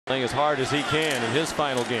Playing as hard as he can in his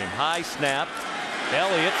final game. High snap.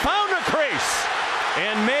 Elliott found a crease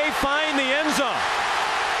and may find the end zone.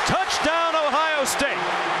 Touchdown, Ohio State.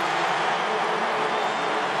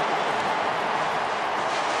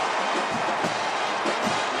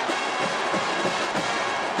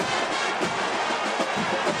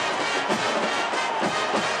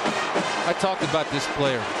 I talked about this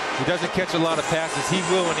player. He doesn't catch a lot of passes. He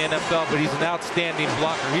will in the NFL, but he's an outstanding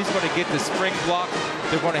blocker. He's going to get the spring block.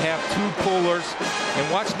 They're going to have two pullers.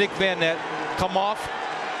 And watch Nick Van Nett come off,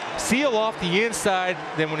 seal off the inside.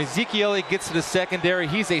 Then when Ezekiel Elliott gets to the secondary,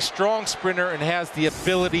 he's a strong sprinter and has the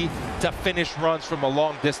ability to finish runs from a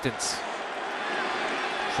long distance.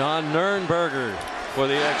 Sean Nurnberger for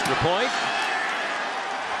the extra point.